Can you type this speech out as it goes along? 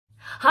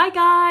Hi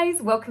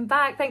guys, welcome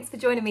back. Thanks for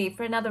joining me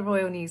for another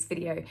royal news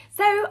video.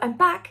 So I'm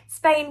back.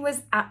 Spain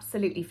was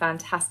absolutely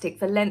fantastic.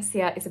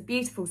 Valencia is a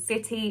beautiful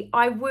city.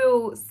 I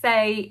will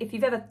say, if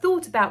you've ever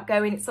thought about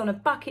going, it's on a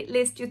bucket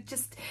list, you're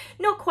just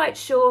not quite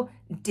sure,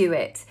 do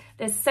it.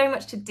 There's so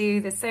much to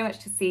do, there's so much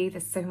to see,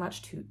 there's so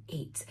much to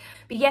eat.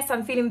 But yes,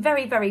 I'm feeling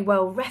very, very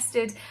well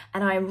rested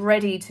and I am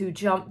ready to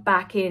jump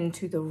back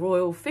into the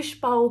royal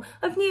fishbowl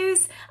of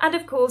news and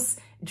of course,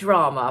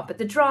 drama. But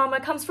the drama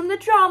comes from the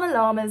drama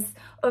llamas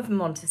of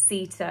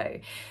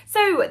Montecito.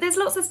 So there's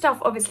lots of stuff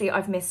obviously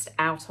I've missed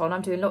out on.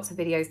 I'm doing lots of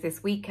videos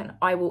this week and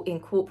I will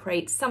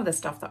incorporate some of the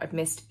stuff that I've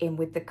missed in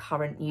with the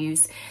current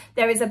news.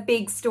 There is a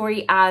big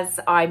story, as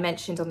I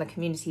mentioned on the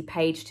community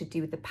page, to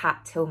do with the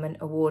Pat Tillman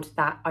Award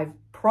that I've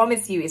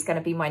promise you is going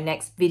to be my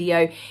next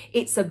video.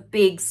 It's a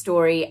big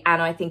story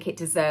and I think it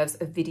deserves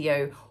a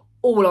video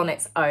all on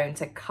its own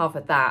to cover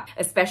that,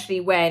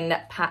 especially when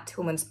Pat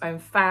Tillman's own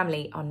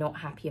family are not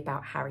happy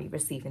about Harry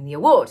receiving the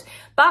award.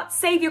 But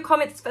save your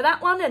comments for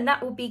that one and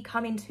that will be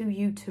coming to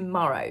you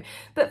tomorrow.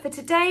 But for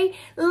today,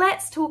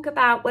 let's talk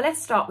about, well,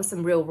 let's start with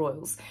some real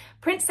royals.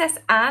 Princess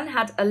Anne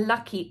had a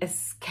lucky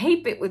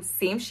escape, it would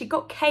seem. She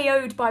got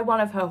KO'd by one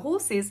of her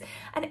horses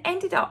and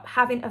ended up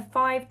having a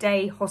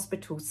 5-day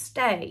hospital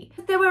stay.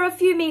 There were a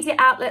few media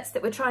outlets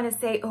that were trying to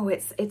say, oh,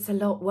 it's a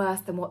lot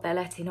worse than what they're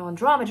letting on.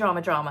 Drama,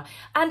 drama, drama.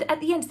 And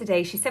at the end of the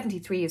day, she's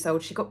 73 years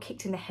old. She got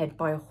kicked in the head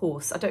by a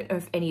horse. I don't know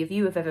if any of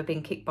you have ever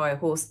been kicked by a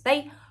horse.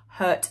 They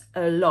hurt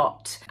a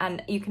lot.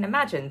 And you can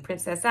imagine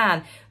Princess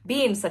Anne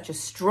being such a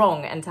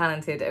strong and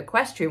talented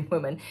equestrian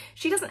woman.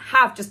 She doesn't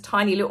have just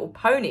tiny little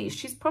ponies.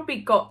 She's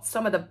probably got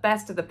some of the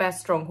best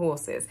strong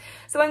horses.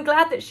 So I'm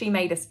glad that she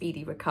made a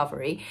speedy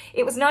recovery.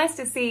 It was nice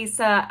to see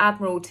Sir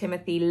Admiral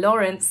Timothy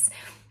Lawrence.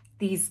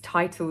 These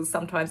titles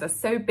sometimes are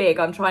so big,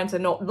 I'm trying to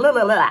not blah,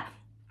 blah, blah.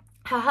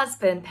 Her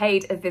husband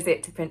paid a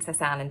visit to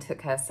Princess Anne and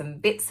took her some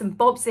bits and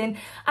bobs in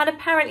and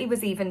apparently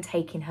was even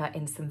taking her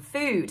in some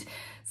food.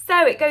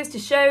 So it goes to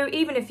show,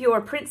 even if you're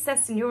a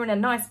princess and you're in a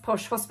nice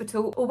posh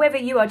hospital, or whether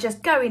you are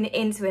just going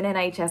into an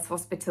NHS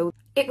hospital,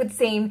 it would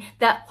seem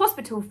that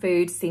hospital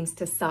food seems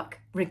to suck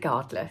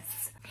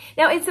regardless.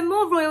 Now, in some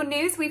more royal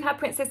news, we've had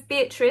Princess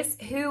Beatrice,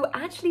 who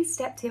actually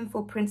stepped in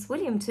for Prince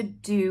William to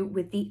do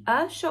with the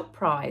Earthshot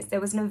Prize. There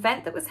was an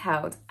event that was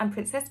held and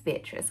Princess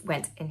Beatrice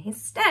went in his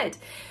stead.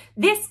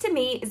 This, to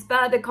me, is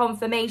further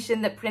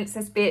confirmation that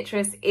Princess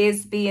Beatrice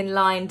is being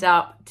lined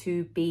up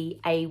to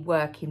be a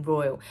working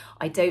royal.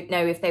 I don't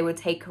know if they will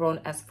take her on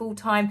as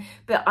full-time,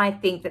 but I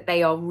think that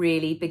they are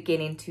really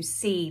beginning to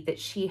see that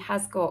she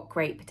has got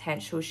great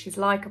potential. She's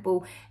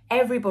likeable.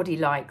 Everybody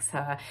likes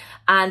her.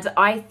 And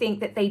I think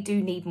that they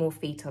do need more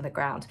feet on the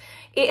ground.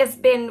 It has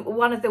been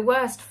one of the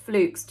worst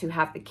flukes to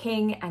have the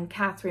King and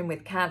Catherine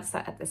with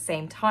cancer at the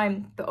same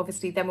time. But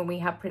obviously then when we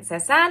have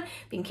Princess Anne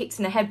being kicked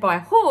in the head by a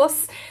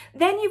horse,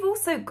 then you've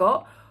also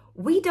got,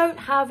 we don't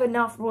have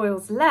enough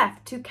royals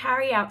left to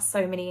carry out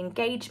so many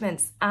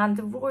engagements, and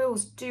the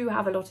royals do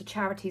have a lot of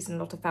charities and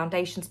a lot of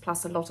foundations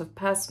plus a lot of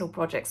personal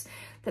projects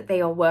that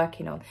they are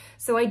working on.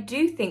 So I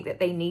do think that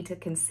they need to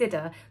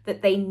consider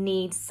that they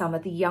need some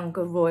of the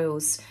younger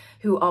royals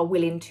who are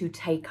willing to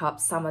take up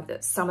some of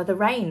the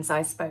reins,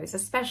 I suppose,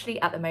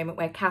 especially at the moment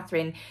where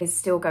Catherine is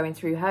still going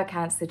through her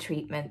cancer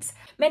treatment.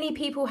 Many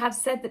people have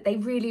said that they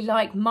really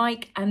like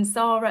Mike and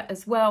Zara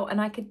as well,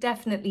 and I could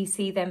definitely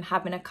see them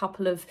having a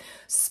couple of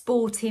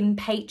sporting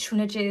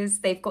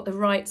patronages. They've got the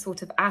right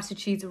sort of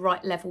attitude, the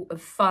right level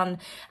of fun,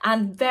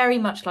 and very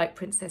much like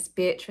Princess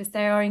Beatrice,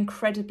 they are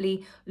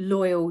incredibly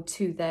loyal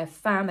to their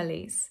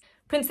families.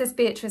 Princess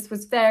Beatrice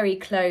was very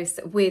close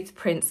with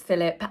Prince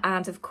Philip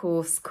and of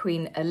course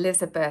Queen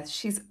Elizabeth.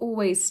 She's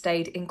always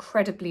stayed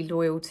incredibly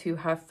loyal to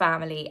her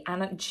family,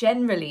 and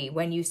generally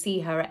when you see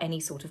her at any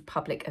sort of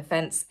public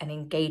events and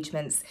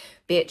engagements,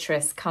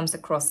 Beatrice comes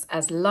across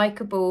as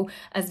likeable,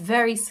 as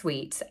very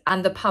sweet,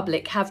 and the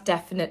public have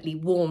definitely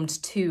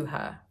warmed to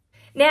her.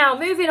 Now,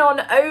 moving on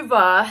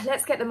over,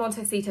 let's get the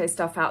Montecito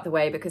stuff out the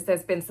way because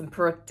there's been some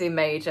pretty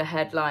major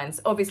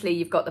headlines. Obviously,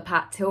 you've got the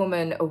Pat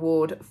Tillman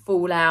Award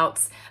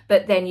fallouts,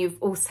 but then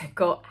you've also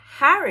got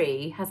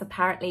Harry has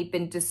apparently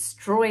been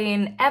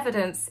destroying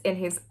evidence in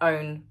his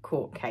own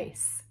court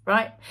case.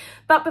 Right?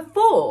 But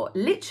before,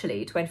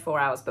 literally 24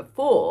 hours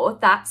before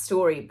that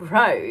story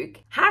broke,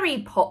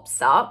 Harry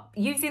pops up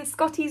using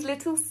Scotty's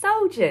Little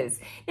Soldiers.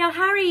 Now,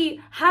 Harry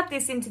had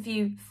this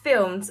interview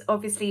filmed,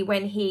 obviously,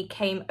 when he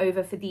came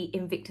over for the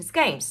Invictus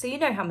Games. So you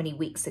know how many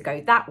weeks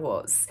ago that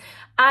was.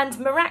 And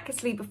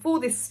miraculously, before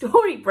this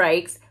story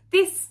breaks,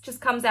 this just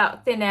comes out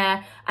of thin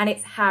air and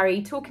it's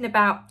Harry talking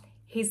about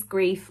his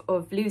grief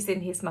of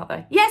losing his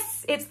mother.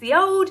 Yes, it's the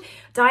old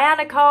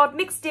Diana card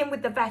mixed in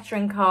with the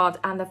veteran card,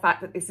 and the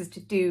fact that this is to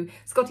do,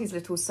 Scotty's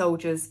Little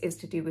Soldiers is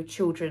to do with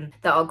children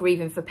that are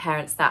grieving for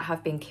parents that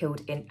have been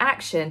killed in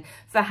action.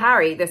 For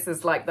Harry, this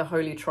is like the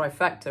holy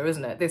trifecta,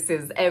 isn't it? This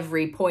is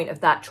every point of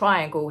that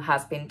triangle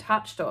has been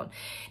touched on.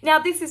 Now,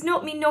 this is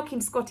not me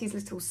knocking Scotty's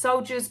Little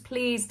Soldiers.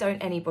 Please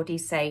don't anybody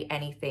say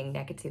anything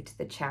negative to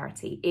the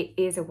charity. It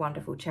is a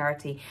wonderful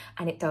charity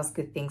and it does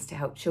good things to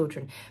help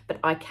children, but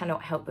I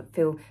cannot help but feel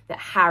feel that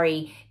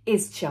Harry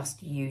is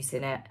just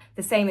using it,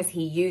 the same as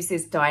he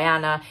uses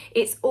Diana.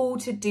 It's all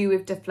to do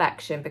with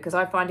deflection, because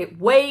I find it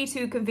way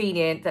too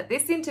convenient that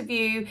this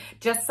interview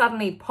just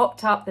suddenly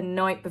popped up the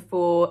night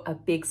before a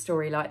big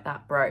story like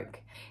that broke.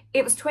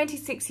 It was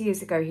 26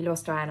 years ago he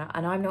lost Diana,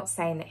 and I'm not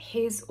saying that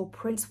his or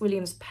Prince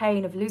William's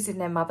pain of losing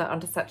their mother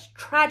under such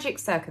tragic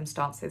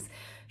circumstances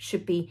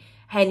should be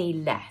any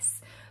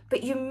less.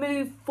 But you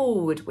move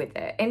forward with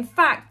it. In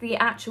fact, the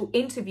actual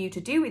interview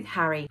to do with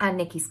Harry and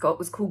Nikki Scott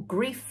was called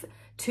Grief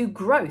to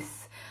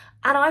Growth.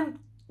 And I'm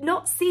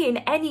not seeing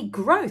any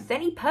growth,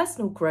 any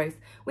personal growth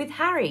with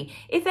Harry.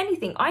 If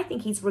anything, I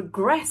think he's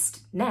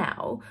regressed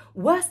now,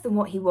 worse than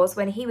what he was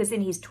when he was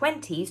in his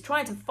 20s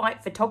trying to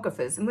fight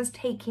photographers and was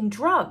taking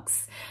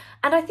drugs.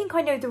 And I think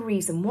I know the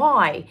reason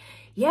why.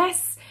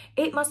 Yes,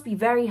 it must be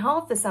very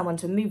hard for someone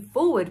to move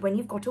forward when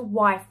you've got a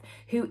wife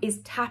who is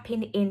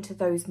tapping into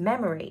those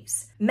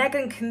memories.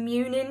 Meghan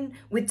communing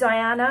with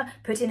Diana,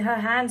 putting her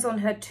hands on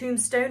her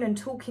tombstone and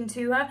talking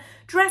to her,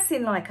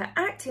 dressing like her,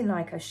 acting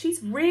like her.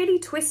 She's really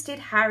twisted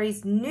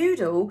Harry's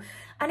noodle,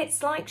 and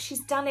it's like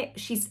she's done it,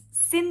 she's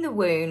seen the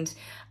wound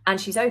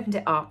and she's opened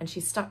it up and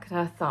she's stuck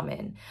her thumb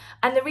in.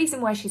 And the reason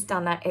why she's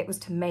done that, it was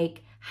to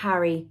make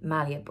Harry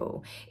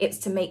malleable. It's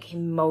to make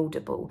him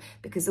moldable,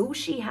 because all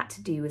she had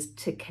to do was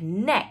to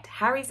connect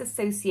Harry's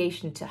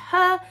association to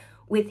her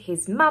with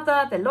his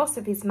mother, the loss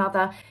of his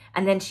mother,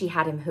 and then she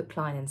had him hook,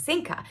 line and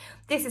sinker.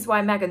 This is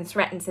why Meghan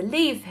threatened to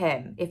leave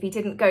him if he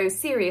didn't go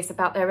serious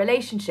about their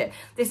relationship.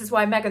 This is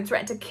why Meghan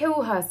threatened to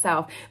kill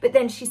herself. But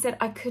then she said,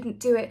 I couldn't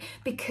do it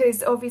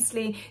because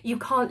obviously you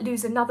can't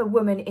lose another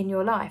woman in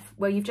your life.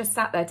 Well, you've just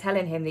sat there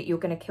telling him that you're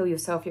going to kill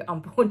yourself, your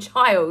unborn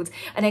child,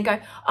 and then go,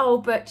 oh,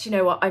 but you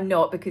know what, I'm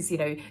not, because, you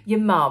know, your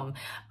mum.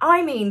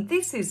 I mean,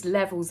 this is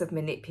levels of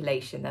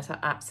manipulation that are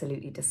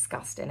absolutely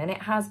disgusting, and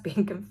it has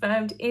been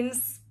confirmed in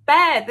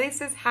Spare.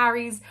 This is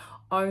Harry's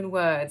own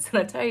words.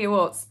 And I tell you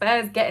what,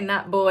 Spare's getting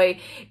that boy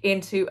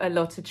into a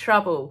lot of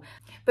trouble.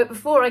 But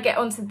before I get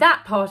onto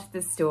that part of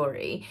the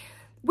story,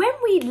 when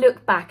we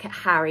look back at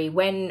Harry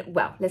when,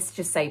 well, let's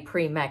just say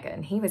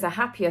pre-Meghan, he was a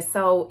happier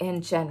soul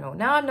in general.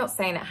 Now, I'm not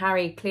saying that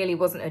Harry clearly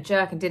wasn't a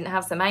jerk and didn't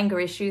have some anger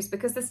issues,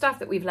 because the stuff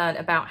that we've learned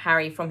about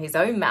Harry from his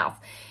own mouth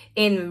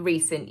in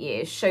recent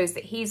years shows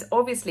that he's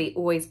obviously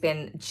always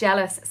been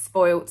jealous,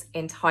 spoilt,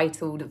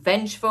 entitled,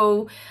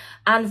 vengeful,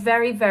 and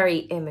very, very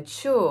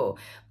immature.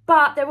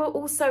 But there were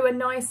also a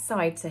nice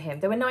side to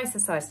him. There were nicer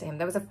sides to him.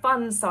 There was a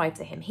fun side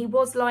to him. He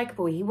was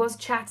likeable. He was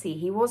chatty.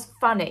 He was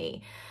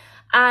funny.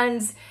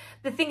 And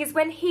the thing is,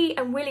 when he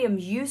and William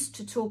used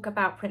to talk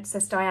about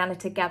Princess Diana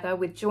together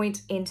with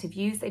joint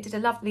interviews, they did a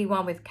lovely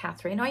one with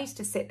Catherine. I used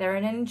to sit there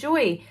and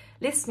enjoy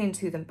listening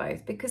to them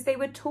both, because they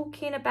were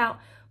talking about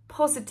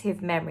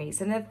positive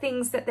memories and the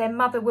things that their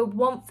mother would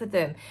want for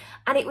them.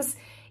 And it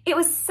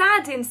was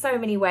sad in so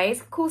many ways.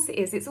 Of course it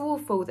is. It's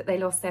awful that they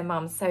lost their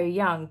mum so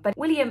young. But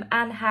William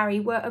and Harry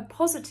were a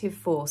positive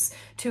force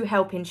to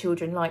helping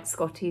children like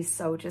Scotty's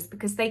soldiers,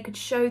 because they could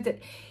show that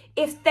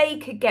if they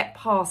could get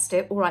past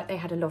it, all right, they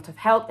had a lot of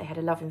help, they had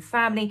a loving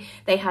family,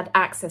 they had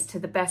access to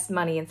the best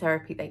money and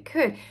therapy they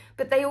could,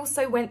 but they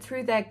also went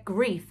through their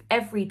grief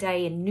every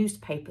day in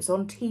newspapers,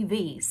 on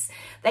TVs.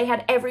 They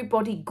had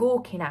everybody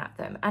gawking at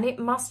them, and it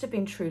must have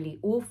been truly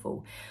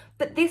awful.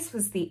 But this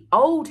was the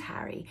old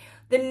Harry.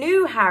 The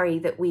new Harry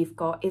that we've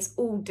got is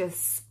all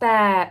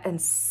despair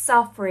and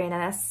suffering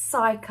and a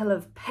cycle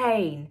of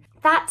pain.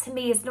 That to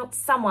me is not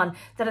someone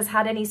that has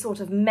had any sort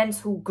of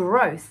mental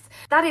growth.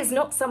 That is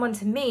not someone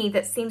to me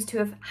that seems to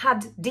have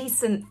had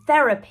decent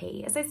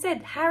therapy. As I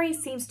said, Harry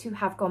seems to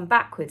have gone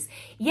backwards.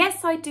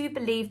 Yes, I do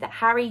believe that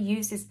Harry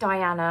uses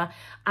Diana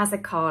as a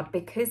card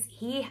because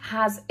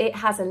it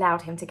has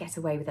allowed him to get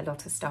away with a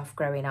lot of stuff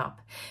growing up,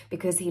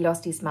 because he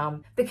lost his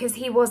mum, because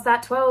he was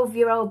that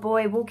 12-year-old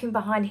boy walking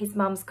behind his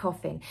mum's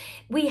coffin.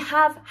 We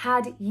have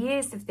had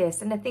years of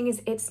this, and the thing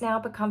is, it's now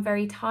become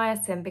very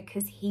tiresome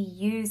because he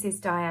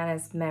uses Diana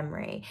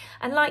memory.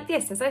 And like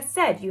this, as I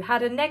said, you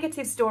had a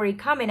negative story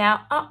coming out,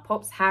 up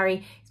pops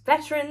Harry,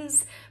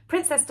 veterans,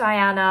 Princess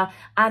Diana,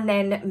 and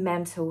then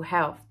mental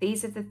health.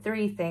 These are the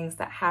three things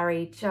that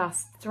Harry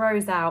just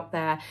throws out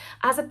there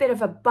as a bit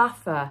of a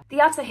buffer. The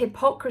utter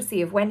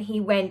hypocrisy of when he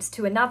went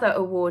to another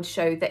award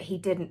show that he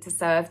didn't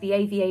deserve, the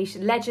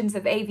Aviation Legends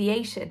of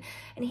Aviation,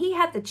 and he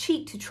had the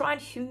cheek to try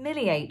and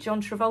humiliate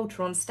John Travolta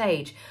on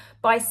stage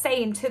by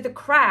saying to the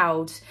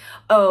crowd,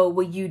 oh,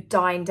 well, you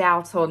dined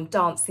out on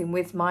Dancing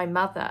with My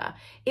Mother.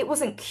 It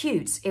wasn't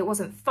cute, it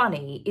wasn't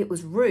funny, it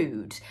was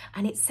rude,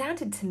 and it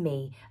sounded to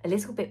me a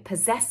little bit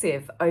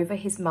possessive over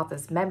his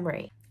mother's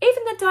memory.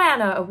 Even the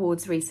Diana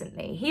Awards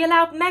recently, he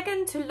allowed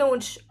Meghan to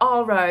launch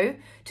RO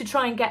to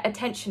try and get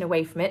attention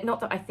away from it.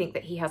 Not that I think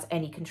that he has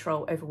any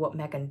control over what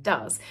Meghan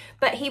does,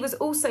 but he was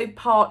also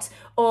part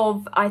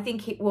of, I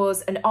think it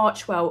was an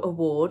Archwell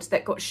Award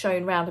that got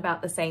shown round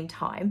about the same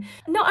time.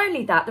 Not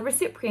only that, the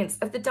recipients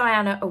of the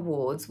Diana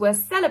Awards were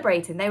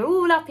celebrating. They were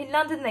all up in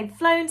London. They'd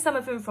flown, some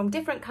of them from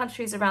different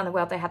countries around the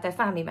world. They had their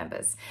family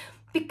members.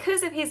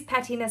 because of his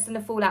pettiness and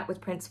the fallout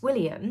with Prince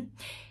William,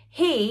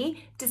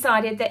 he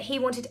decided that he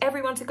wanted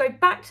everyone to go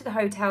back to the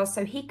hotel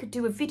so he could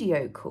do a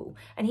video call,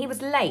 and he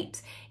was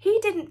late. He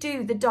didn't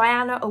do the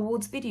Diana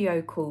Awards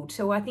video call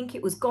till I think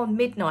it was gone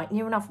midnight,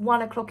 near enough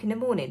 1 o'clock in the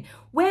morning.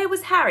 Where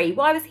was Harry?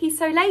 Why was he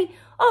so late?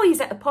 Oh, he's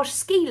at the posh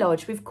ski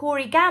lodge with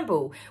Corey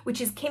Gamble,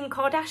 which is Kim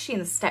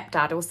Kardashian's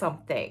stepdad or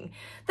something.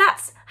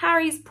 That's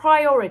Harry's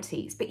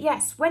priorities. But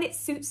yes, when it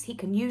suits, he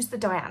can use the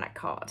Diana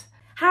card.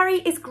 Harry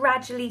is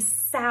gradually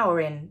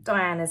souring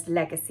Diana's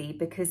legacy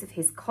because of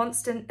his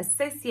constant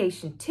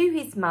association to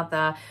his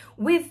mother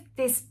with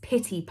this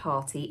pity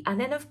party, and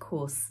then of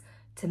course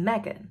to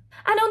Meghan.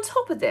 And on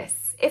top of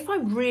this, if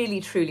I'm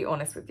really truly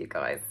honest with you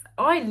guys,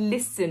 I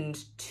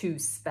listened to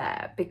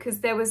Spare because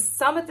there was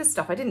some of the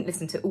stuff, I didn't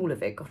listen to all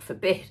of it, God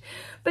forbid,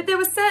 but there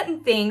were certain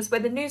things where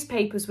the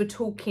newspapers were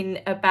talking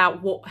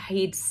about what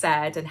he'd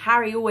said, and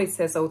Harry always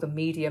says, oh, the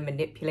media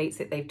manipulates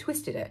it, they've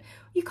twisted it.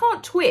 You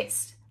can't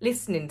twist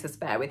listening to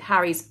Spare with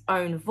Harry's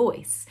own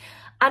voice.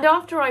 And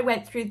after I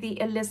went through the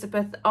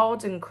Elizabeth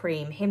Arden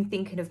cream, him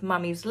thinking of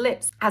Mummy's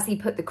lips as he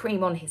put the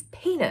cream on his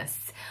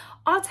penis,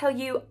 I'll tell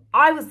you,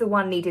 I was the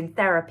one needing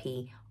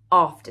therapy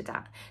after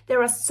that.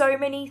 There are so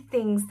many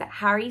things that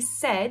Harry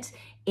said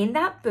in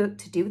that book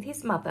to do with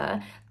his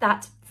mother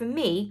that for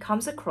me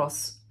comes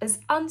across as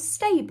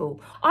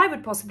unstable. I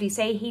would possibly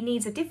say he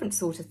needs a different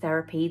sort of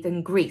therapy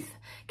than grief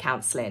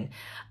counselling.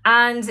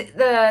 And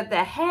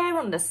the hair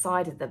on the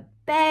side of the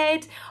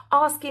bed,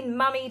 asking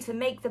Mummy to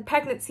make the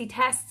pregnancy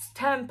tests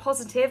turn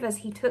positive as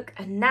he took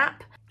a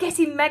nap,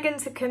 getting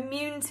Meghan to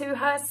commune to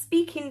her,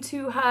 speaking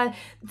to her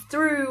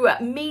through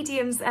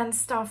mediums and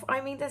stuff.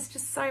 I mean, there's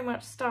just so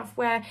much stuff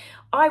where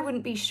I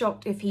wouldn't be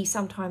shocked if he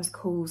sometimes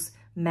calls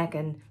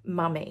Meghan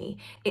Mummy.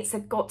 It's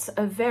got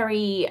a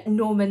very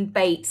Norman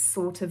Bates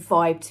sort of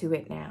vibe to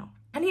it now.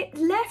 And it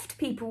left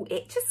people,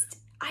 it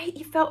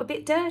felt a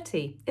bit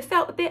dirty. It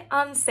felt a bit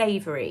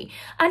unsavoury.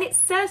 And it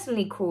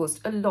certainly caused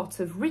a lot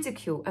of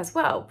ridicule as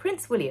well.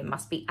 Prince William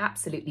must be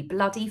absolutely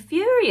bloody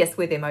furious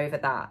with him over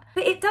that.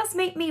 But it does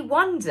make me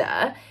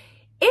wonder,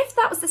 if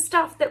that was the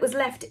stuff that was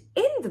left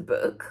in the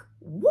book,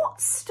 what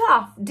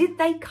stuff did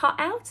they cut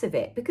out of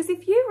it? Because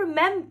if you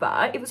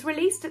remember, it was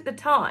released at the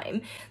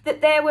time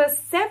that there were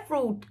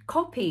several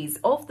copies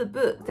of the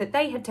book that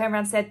they had turned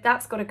around and said,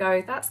 that's got to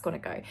go, that's got to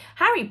go.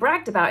 Harry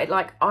bragged about it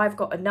like, I've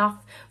got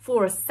enough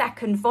for a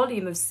second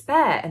volume of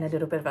Spare, and a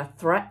little bit of a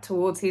threat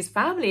towards his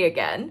family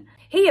again.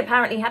 He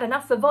apparently had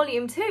enough for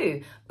volume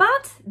 2,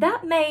 but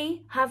that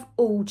may have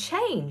all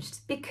changed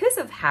because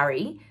of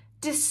Harry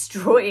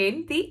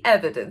destroying the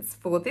evidence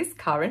for this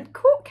current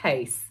court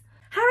case.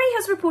 Harry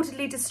has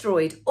reportedly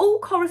destroyed all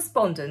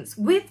correspondence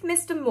with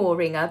Mr.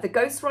 Mooringer, the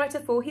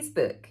ghostwriter for his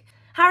book.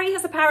 Harry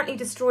has apparently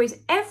destroyed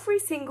every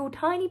single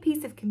tiny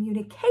piece of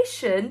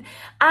communication,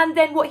 and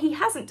then what he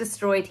hasn't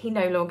destroyed, he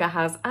no longer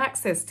has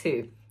access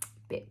to.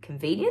 Bit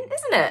convenient,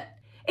 isn't it?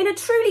 In a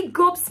truly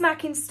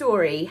gobsmacking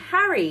story,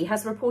 Harry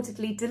has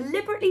reportedly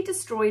deliberately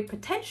destroyed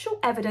potential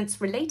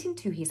evidence relating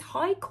to his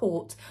High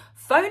Court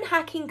phone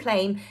hacking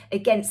claim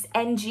against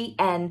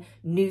NGN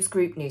News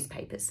Group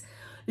newspapers.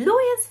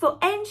 Lawyers for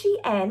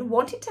NGN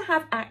wanted to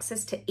have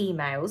access to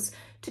emails,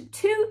 to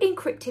 2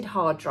 encrypted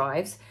hard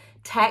drives,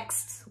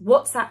 texts,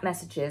 WhatsApp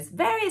messages,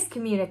 various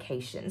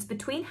communications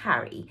between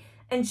Harry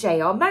and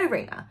J.R.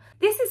 Moehringer.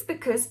 This is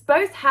because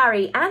both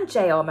Harry and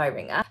J.R.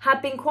 Moehringer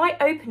had been quite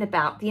open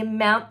about the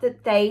amount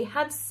that they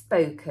had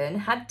spoken,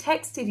 had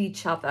texted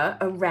each other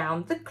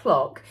around the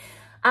clock,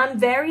 and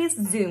various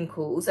Zoom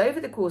calls over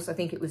the course, I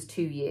think it was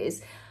 2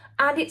 years,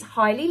 and it's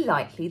highly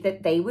likely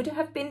that they would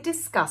have been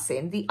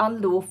discussing the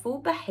unlawful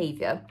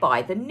behaviour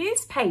by the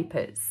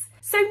newspapers.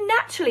 So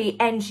naturally,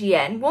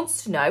 NGN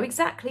wants to know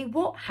exactly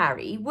what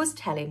Harry was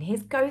telling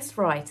his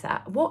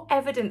ghostwriter. What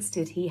evidence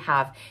did he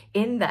have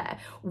in there?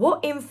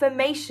 What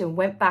information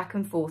went back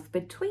and forth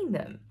between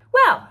them?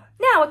 Well,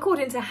 now,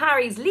 according to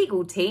Harry's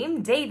legal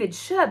team, David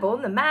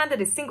Sherborne, the man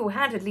that is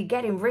single-handedly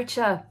getting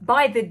richer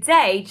by the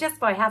day just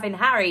by having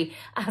Harry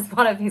as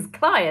one of his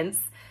clients,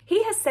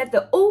 he has said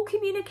that all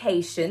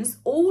communications,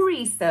 all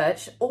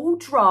research, all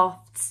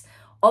drafts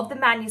of the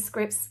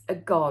manuscripts are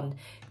gone.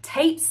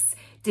 Tapes,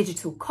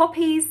 digital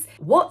copies,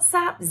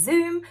 WhatsApp,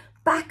 Zoom,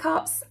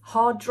 backups,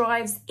 hard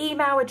drives,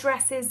 email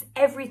addresses,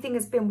 everything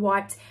has been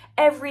wiped,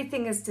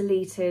 everything is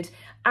deleted,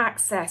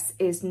 access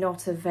is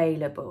not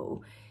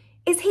available.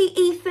 Is he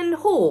Ethan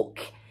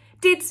Hawke?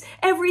 Did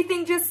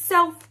everything just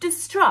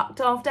self-destruct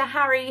after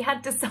Harry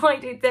had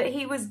decided that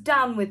he was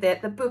done with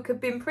it, the book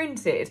had been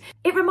printed?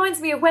 It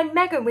reminds me of when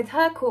Meghan, with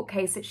her court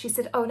case, that she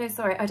said, oh no,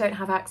 sorry, I don't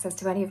have access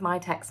to any of my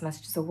text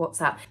messages or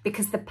WhatsApp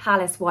because the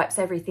palace wipes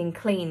everything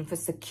clean for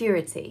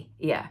security.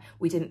 Yeah,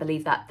 we didn't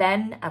believe that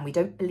then, and we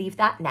don't believe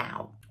that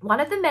now.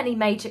 One of the many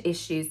major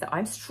issues that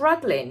I'm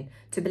struggling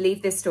to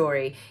believe this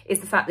story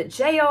is the fact that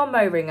J.R.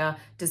 Moehringer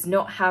does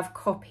not have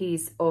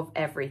copies of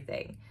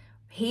everything.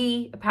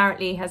 He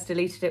apparently has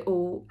deleted it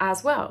all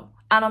as well.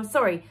 And I'm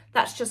sorry,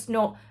 that's just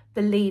not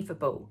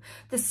believable.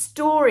 The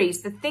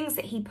stories, the things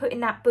that he put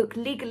in that book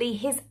legally,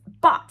 his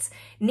but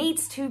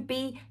needs to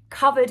be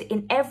covered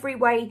in every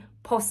way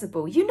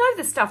possible. You know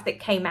the stuff that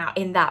came out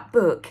in that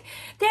book.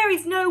 There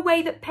is no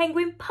way that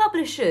Penguin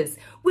publishers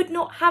would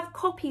not have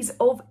copies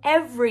of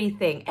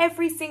everything,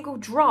 every single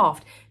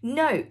draft,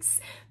 notes,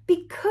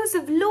 because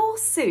of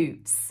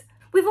lawsuits.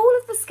 With all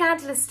of the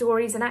scandalous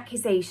stories and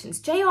accusations,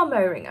 J.R.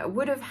 Moehringer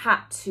would have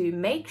had to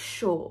make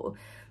sure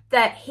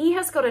that he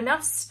has got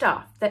enough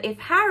stuff that if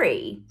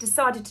Harry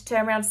decided to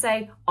turn around and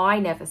say, I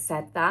never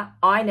said that,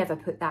 I never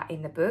put that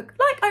in the book,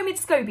 like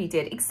Omid Scobie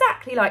did,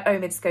 exactly like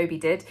Omid Scobie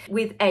did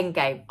with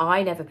Endgame,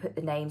 I never put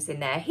the names in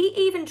there. He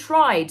even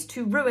tried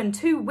to ruin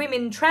 2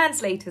 women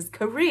translators'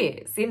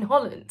 careers in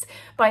Holland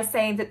by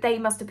saying that they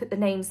must have put the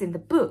names in the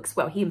books.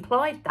 Well, he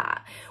implied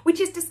that,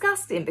 which is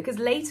disgusting because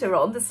later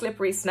on the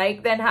slippery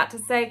snake then had to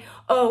say,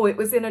 oh, it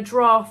was in a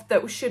draft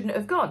that shouldn't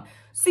have gone.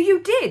 So you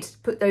did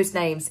put those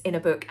names in a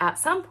book at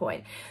some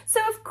point. So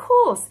of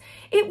course,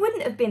 it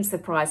wouldn't have been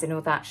surprising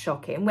or that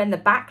shocking when the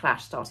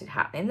backlash started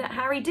happening that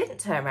Harry didn't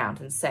turn around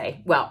and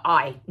say, well,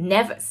 I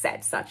never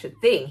said such a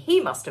thing. He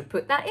must have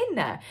put that in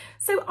there.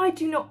 So I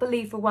do not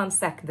believe for one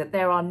second that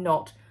there are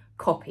not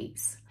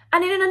copies.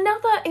 And in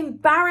another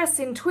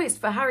embarrassing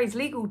twist for Harry's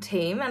legal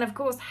team, and of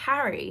course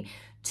Harry,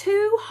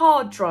 2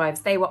 hard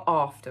drives they were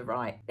after,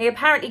 right? They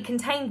apparently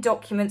contained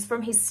documents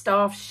from his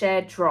staff's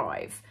shared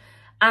drive.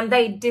 And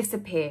they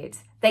disappeared.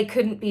 They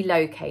couldn't be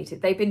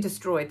located. They've been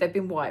destroyed. They've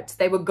been wiped.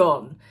 They were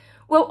gone.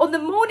 Well, on the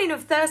morning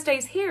of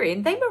Thursday's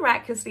hearing, they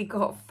miraculously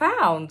got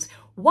found.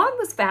 One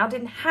was found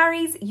in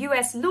Harry's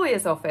US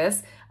lawyer's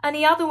office and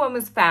the other one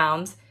was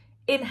found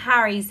in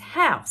Harry's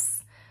house.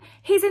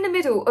 He's in the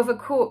middle of a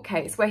court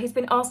case where he's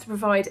been asked to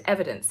provide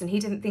evidence and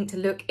he didn't think to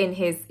look in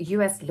his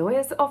US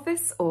lawyer's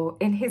office or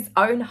in his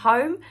own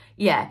home.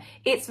 Yeah,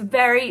 it's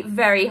very,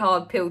 very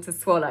hard pill to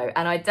swallow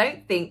and I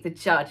don't think the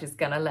judge is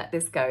going to let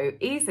this go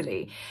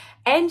easily.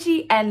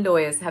 NGN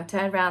lawyers have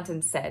turned around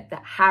and said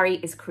that Harry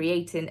is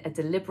creating a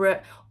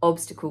deliberate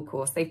obstacle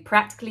course. They've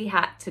practically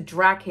had to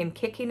drag him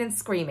kicking and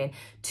screaming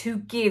to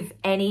give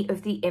any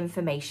of the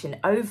information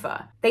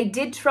over. They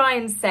did try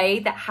and say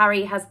that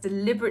Harry has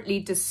deliberately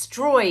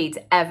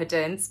destroyed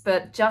evidence,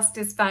 but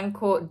Justice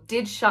Fancourt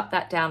did shut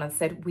that down and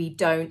said, we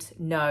don't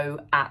know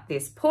at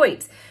this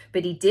point.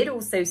 But he did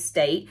also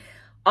state,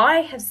 I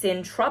have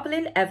seen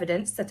troubling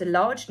evidence that a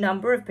large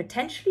number of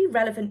potentially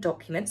relevant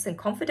documents and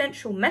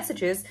confidential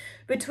messages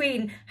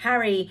between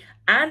Harry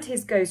and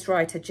his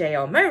ghostwriter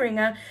J.R.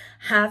 Moehringer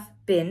have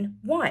been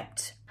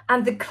wiped.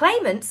 And the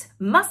claimant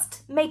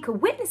must make a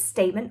witness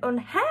statement on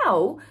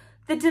how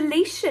the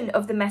deletion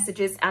of the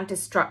messages and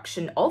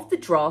destruction of the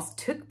drafts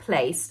took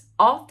place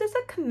after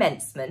the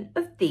commencement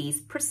of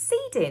these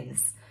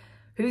proceedings.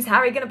 Who's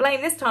Harry going to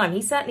blame this time?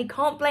 He certainly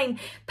can't blame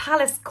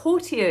palace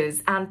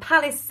courtiers and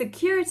palace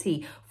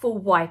security for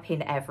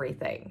wiping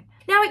everything.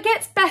 Now it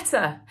gets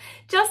better.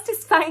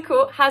 Justice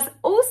Fancourt has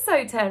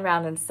also turned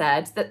around and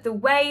said that the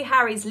way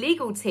Harry's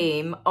legal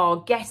team are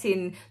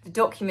getting the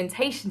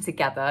documentation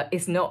together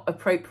is not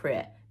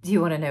appropriate. Do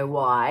you want to know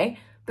why?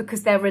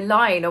 Because they're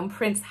relying on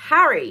Prince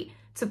Harry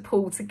to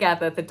pull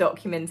together the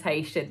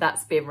documentation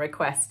that's been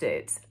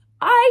requested.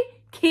 I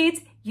kid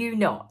you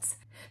not.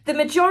 The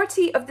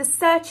majority of the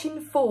searching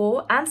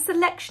for and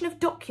selection of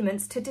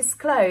documents to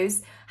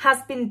disclose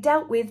has been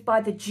dealt with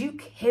by the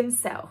Duke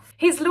himself.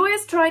 His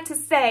lawyers tried to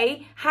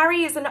say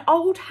Harry is an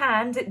old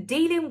hand at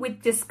dealing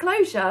with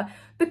disclosure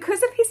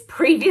because of his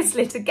previous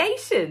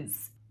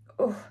litigations.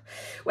 Oh,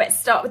 let's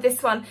start with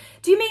this one.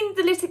 Do you mean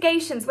the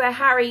litigations where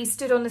Harry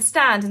stood on the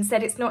stand and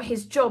said it's not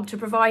his job to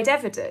provide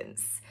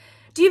evidence?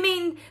 Do you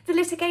mean the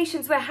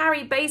litigations where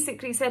Harry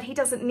basically said he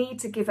doesn't need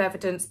to give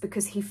evidence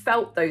because he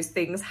felt those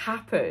things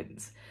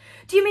happened?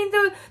 Do you mean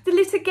the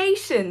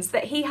litigations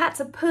that he had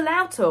to pull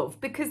out of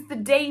because the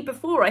day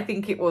before, I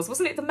think it was,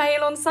 wasn't it the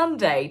Mail on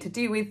Sunday, to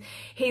do with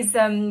his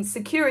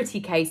security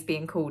case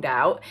being called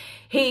out,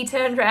 he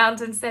turned around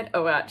and said,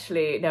 oh,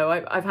 actually, no,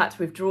 I've had to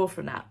withdraw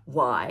from that.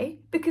 Why?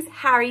 Because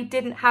Harry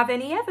didn't have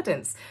any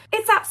evidence.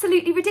 It's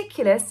absolutely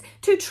ridiculous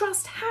to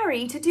trust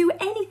Harry to do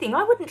anything.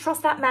 I wouldn't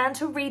trust that man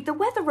to read the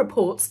weather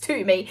reports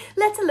to me,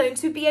 let alone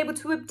to be able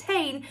to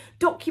obtain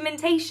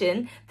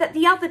documentation that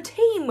the other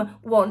team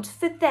want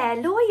for their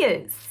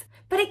lawyers.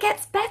 But it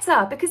gets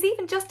better because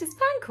even Justice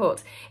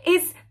Fancourt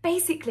is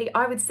basically,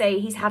 I would say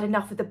he's had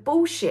enough of the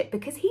bullshit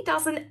because he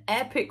does an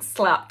epic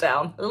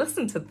slapdown.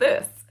 Listen to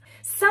this.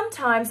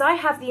 Sometimes I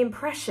have the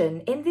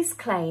impression in this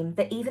claim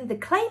that even the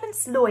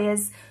claimant's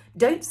lawyers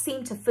don't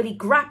seem to fully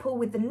grapple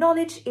with the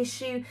knowledge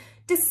issue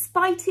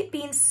despite it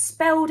being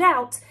spelled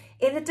out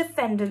in the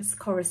defendant's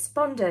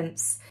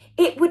correspondence.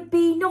 It would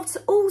be not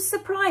all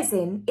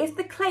surprising if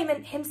the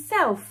claimant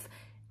himself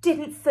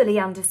didn't fully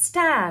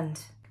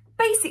understand.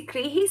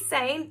 Basically, he's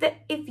saying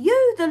that if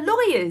you, the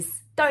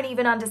lawyers, don't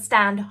even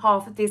understand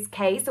half of this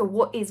case or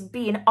what is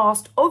being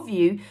asked of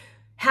you,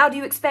 how do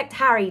you expect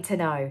Harry to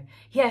know?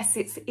 Yes,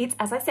 it's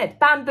as I said,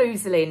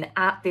 bamboozling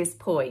at this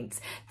point.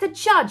 The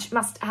judge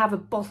must have a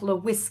bottle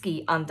of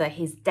whiskey under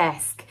his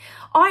desk.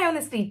 I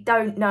honestly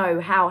don't know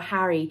how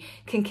Harry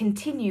can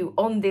continue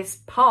on this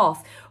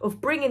path of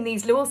bringing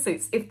these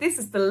lawsuits if this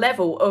is the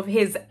level of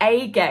his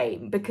A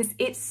game, because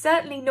it's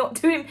certainly not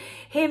doing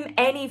him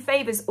any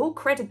favours or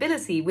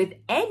credibility with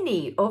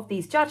any of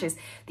these judges.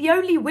 The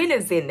only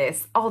winners in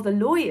this are the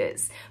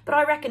lawyers, but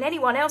I reckon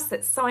anyone else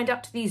that's signed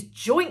up to these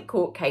joint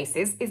court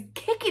cases is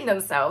kicking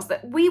themselves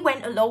that we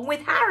went along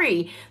with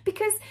Harry,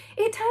 because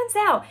it turns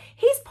out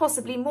he's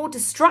possibly more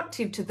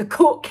destructive to the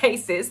court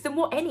cases than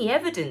what any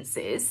evidence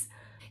is.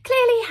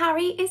 Clearly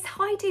Harry is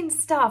hiding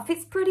stuff,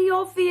 it's pretty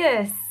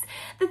obvious.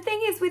 The thing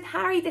is with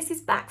Harry, this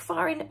is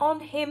backfiring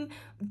on him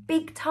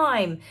big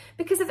time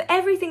because of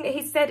everything that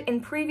he said in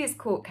previous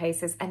court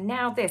cases, and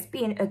now this,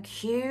 being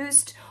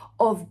accused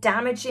of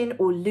damaging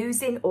or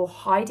losing or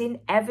hiding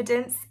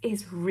evidence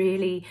is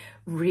really,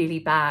 really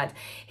bad.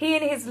 He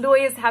and his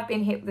lawyers have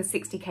been hit with a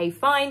 60k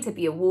fine to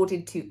be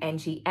awarded to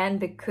NGN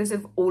because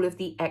of all of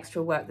the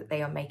extra work that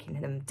they are making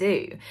them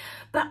do.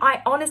 But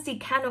I honestly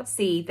cannot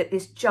see that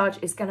this judge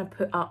is going to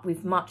put up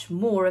with much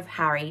more of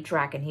Harry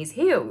dragging his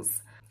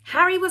heels.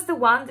 Harry was the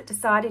one that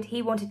decided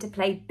he wanted to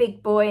play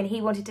big boy, and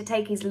he wanted to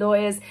take his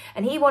lawyers,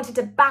 and he wanted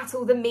to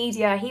battle the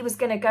media. He was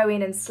going to go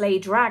in and slay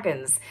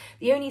dragons.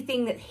 The only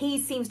thing that he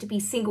seems to be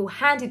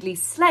single-handedly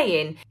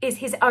slaying is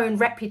his own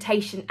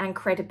reputation and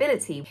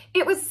credibility.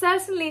 It would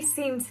certainly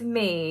seem to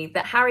me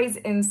that Harry's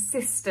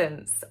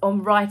insistence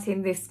on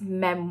writing this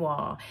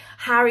memoir,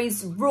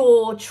 Harry's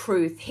raw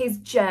truth, his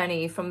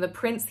journey from the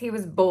prince he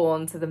was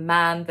born to the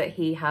man that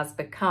he has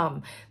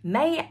become,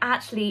 may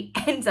actually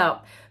end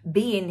up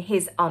being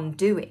his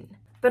undoing.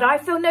 But I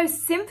feel no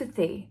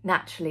sympathy,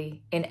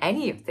 naturally, in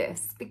any of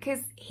this,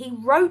 because he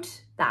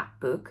wrote that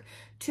book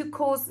to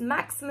cause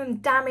maximum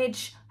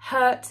damage,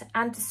 hurt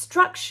and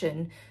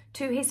destruction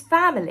to his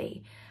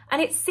family.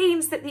 And it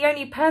seems that the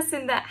only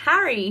person that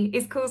Harry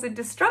is causing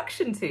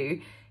destruction to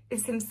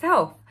is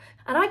himself.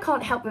 And I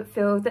can't help but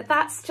feel that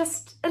that's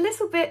just a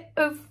little bit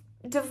of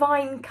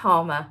divine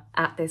karma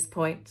at this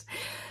point.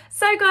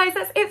 So guys,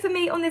 that's it for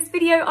me on this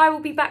video. I will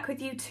be back with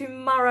you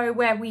tomorrow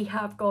where we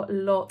have got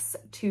lots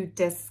to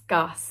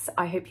discuss.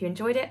 I hope you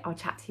enjoyed it. I'll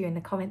chat to you in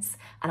the comments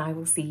and I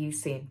will see you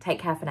soon. Take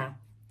care for now.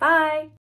 Bye.